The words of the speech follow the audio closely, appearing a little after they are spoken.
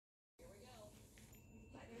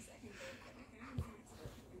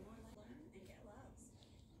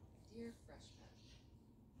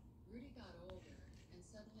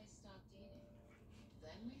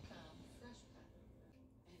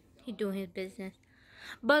He doing his business.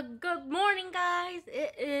 But good morning, guys.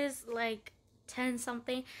 It is like 10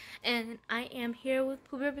 something, and I am here with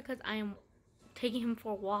PoohBear because I am taking him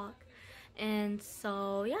for a walk. And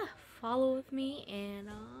so yeah, follow with me and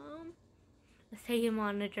let's take him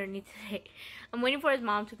on a journey today. I'm waiting for his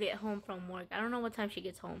mom to get home from work. I don't know what time she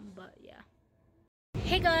gets home, but yeah.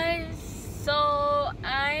 Hey guys, so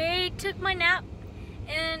I took my nap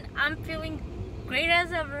and I'm feeling great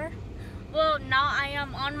as ever. Well, now I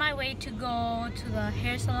am on my way to go to the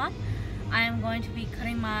hair salon. I am going to be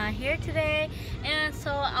cutting my hair today, and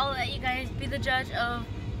so I'll let you guys be the judge of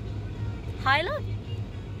how I look.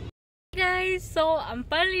 Hey guys, so I'm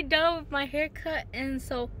finally done with my haircut, and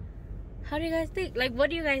so how do you guys think? Like, what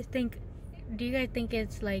do you guys think? Do you guys think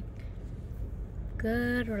it's like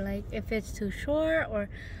good, or like if it's too short, or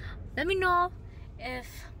let me know if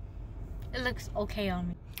it looks okay on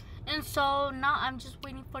me. And so now I'm just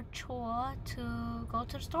waiting for Chua to go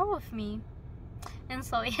to the store with me. And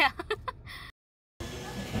so yeah.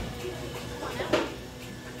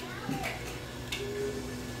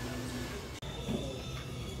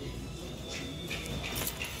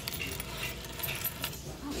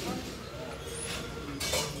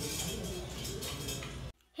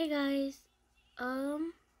 Hey guys,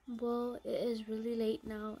 well, it is really late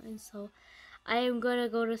now, and so I am gonna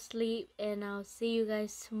go to sleep, and I'll see you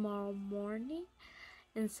guys tomorrow morning.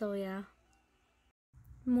 And so yeah.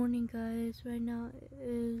 Morning guys, right now it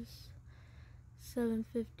is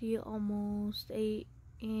 7:50, almost 8,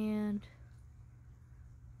 and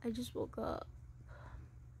I just woke up.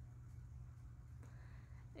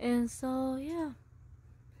 And so yeah,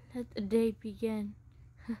 let the day begin.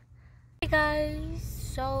 Hey guys,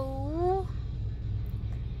 so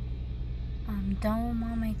I'm done with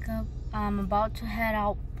my makeup. I'm about to head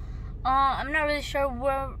out. I'm not really sure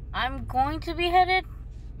where I'm going to be headed.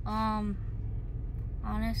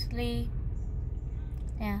 Honestly,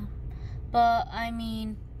 yeah. But I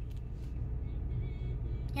mean,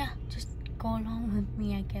 yeah, just go along with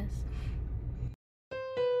me, I guess.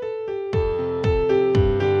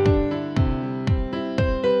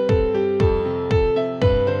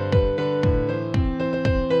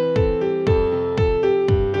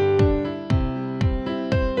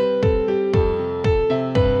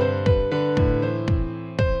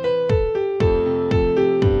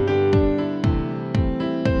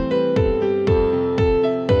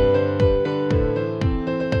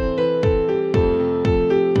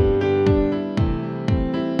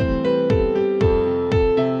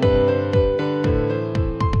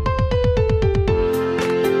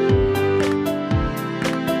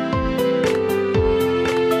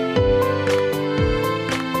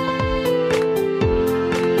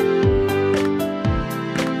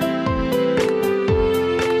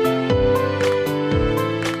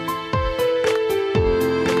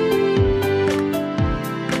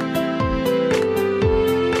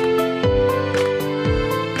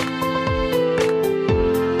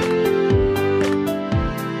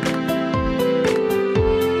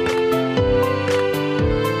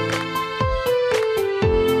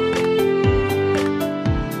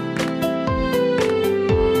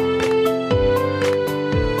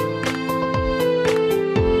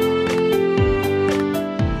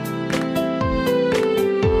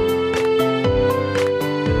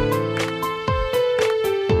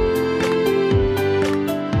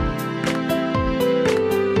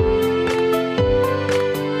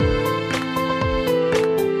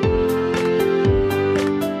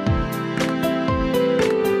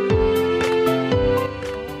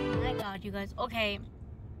 Okay,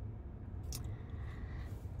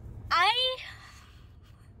 I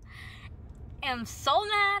am so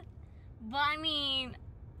mad, but I mean,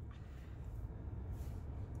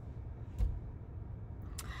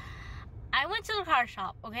 I went to the car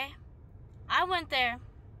shop, okay? I went there,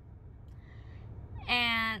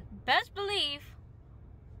 and best believe,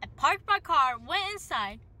 I parked my car, went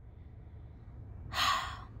inside.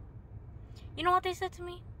 You know what they said to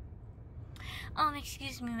me?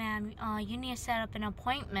 Excuse me, ma'am, you need to set up an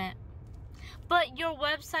appointment. But your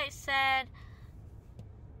website said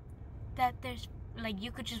that there's, like,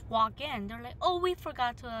 you could just walk in. They're like, oh, we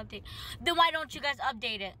forgot to update. Then why don't you guys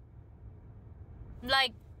update it?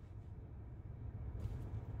 Like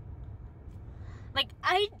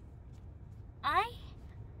I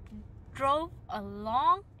drove a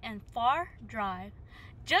long and far drive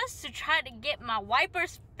just to try to get my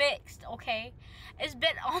wipers fixed, okay? It's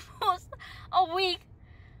been almost a week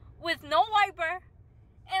with no wiper,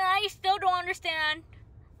 and I still don't understand,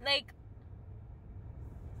 like,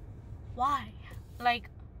 why? Like,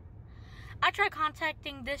 I tried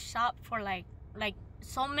contacting this shop for like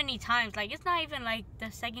so many times. Like, it's not even like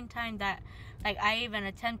the second time that like I even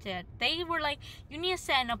attempted. They were like, you need to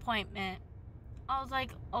set an appointment. I was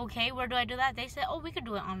like, okay, where do I do that? They said, oh, we could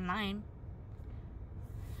do it online.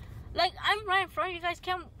 Like, I'm right in front of you guys.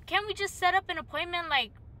 Can we just set up an appointment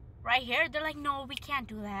like right here? They're like, no, we can't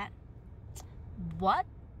do that. What?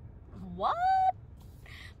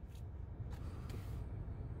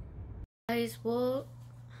 Guys, well,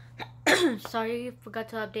 sorry, forgot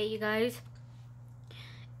to update you guys.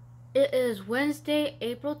 It is Wednesday,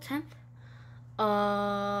 April 10th,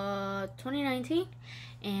 2019,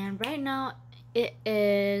 and right now it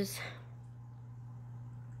is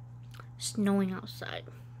snowing outside.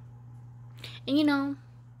 And you know,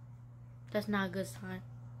 that's not a good sign,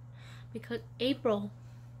 because April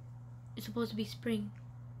is supposed to be spring,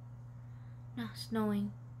 not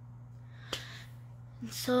snowing.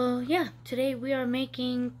 So yeah, today we are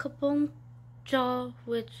making kapong jaw,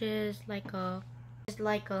 which is like a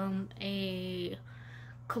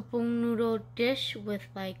kapong noodle dish with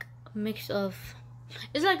like a mix of,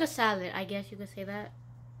 it's like a salad, I guess you could say that.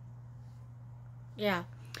 Yeah,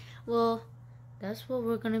 well, that's what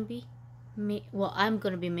we're gonna be I'm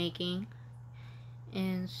gonna be making.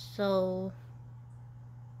 And so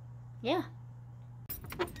yeah,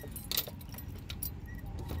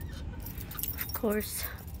 of course.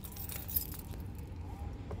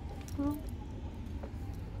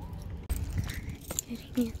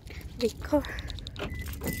 Getting in the car.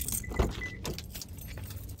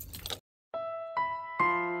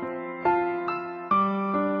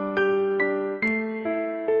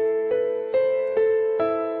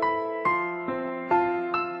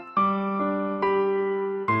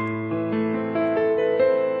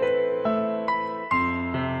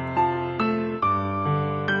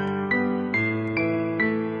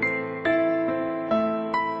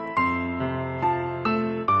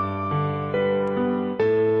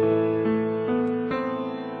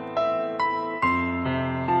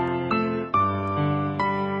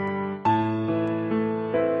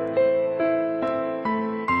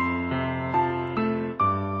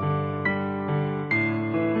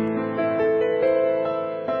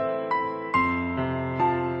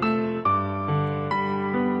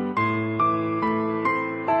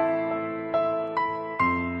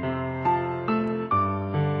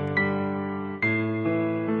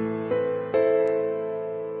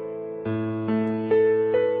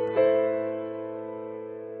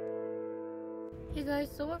 Hey guys,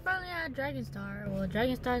 so we're finally at Dragon Star. Well,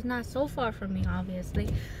 Dragon Star is not so far from me, obviously.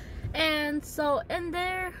 And so in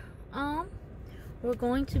there, we're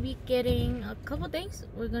going to be getting a couple things.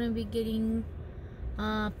 We're gonna be getting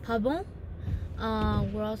pabon.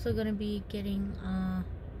 We're also gonna be getting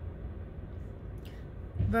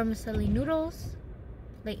vermicelli noodles,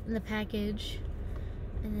 like in the package.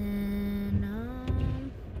 And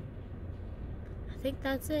then I think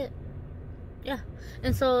that's it. Yeah,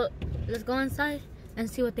 and so let's go inside and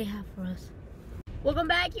see what they have for us. Welcome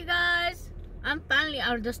back, you guys. I'm finally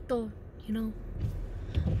out of the store, you know,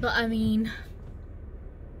 but I mean,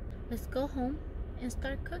 let's go home and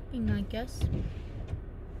start cooking, I guess.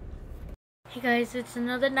 Hey guys, it's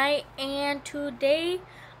another night, and today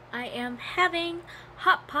I am having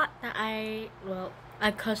Hotpot that I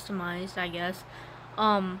customized, I guess.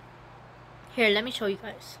 Here, let me show you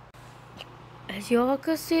guys. As you all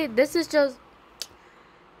can see, this is just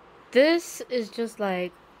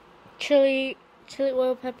like chili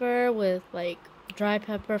oil pepper with like dry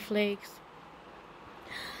pepper flakes,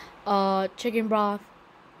 chicken broth,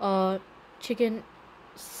 chicken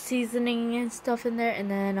seasoning and stuff in there, and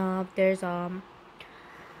then there's other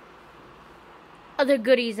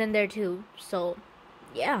goodies in there too. So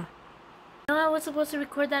yeah, you know, I was supposed to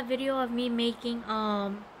record that video of me making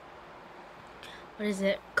what is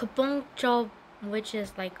it, kapong chop, which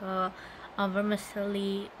is like a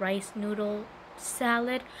vermicelli rice noodle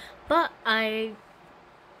salad, but I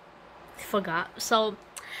forgot. So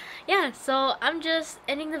yeah, so I'm just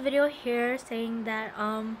ending the video here saying that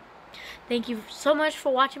thank you so much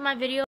for watching my video.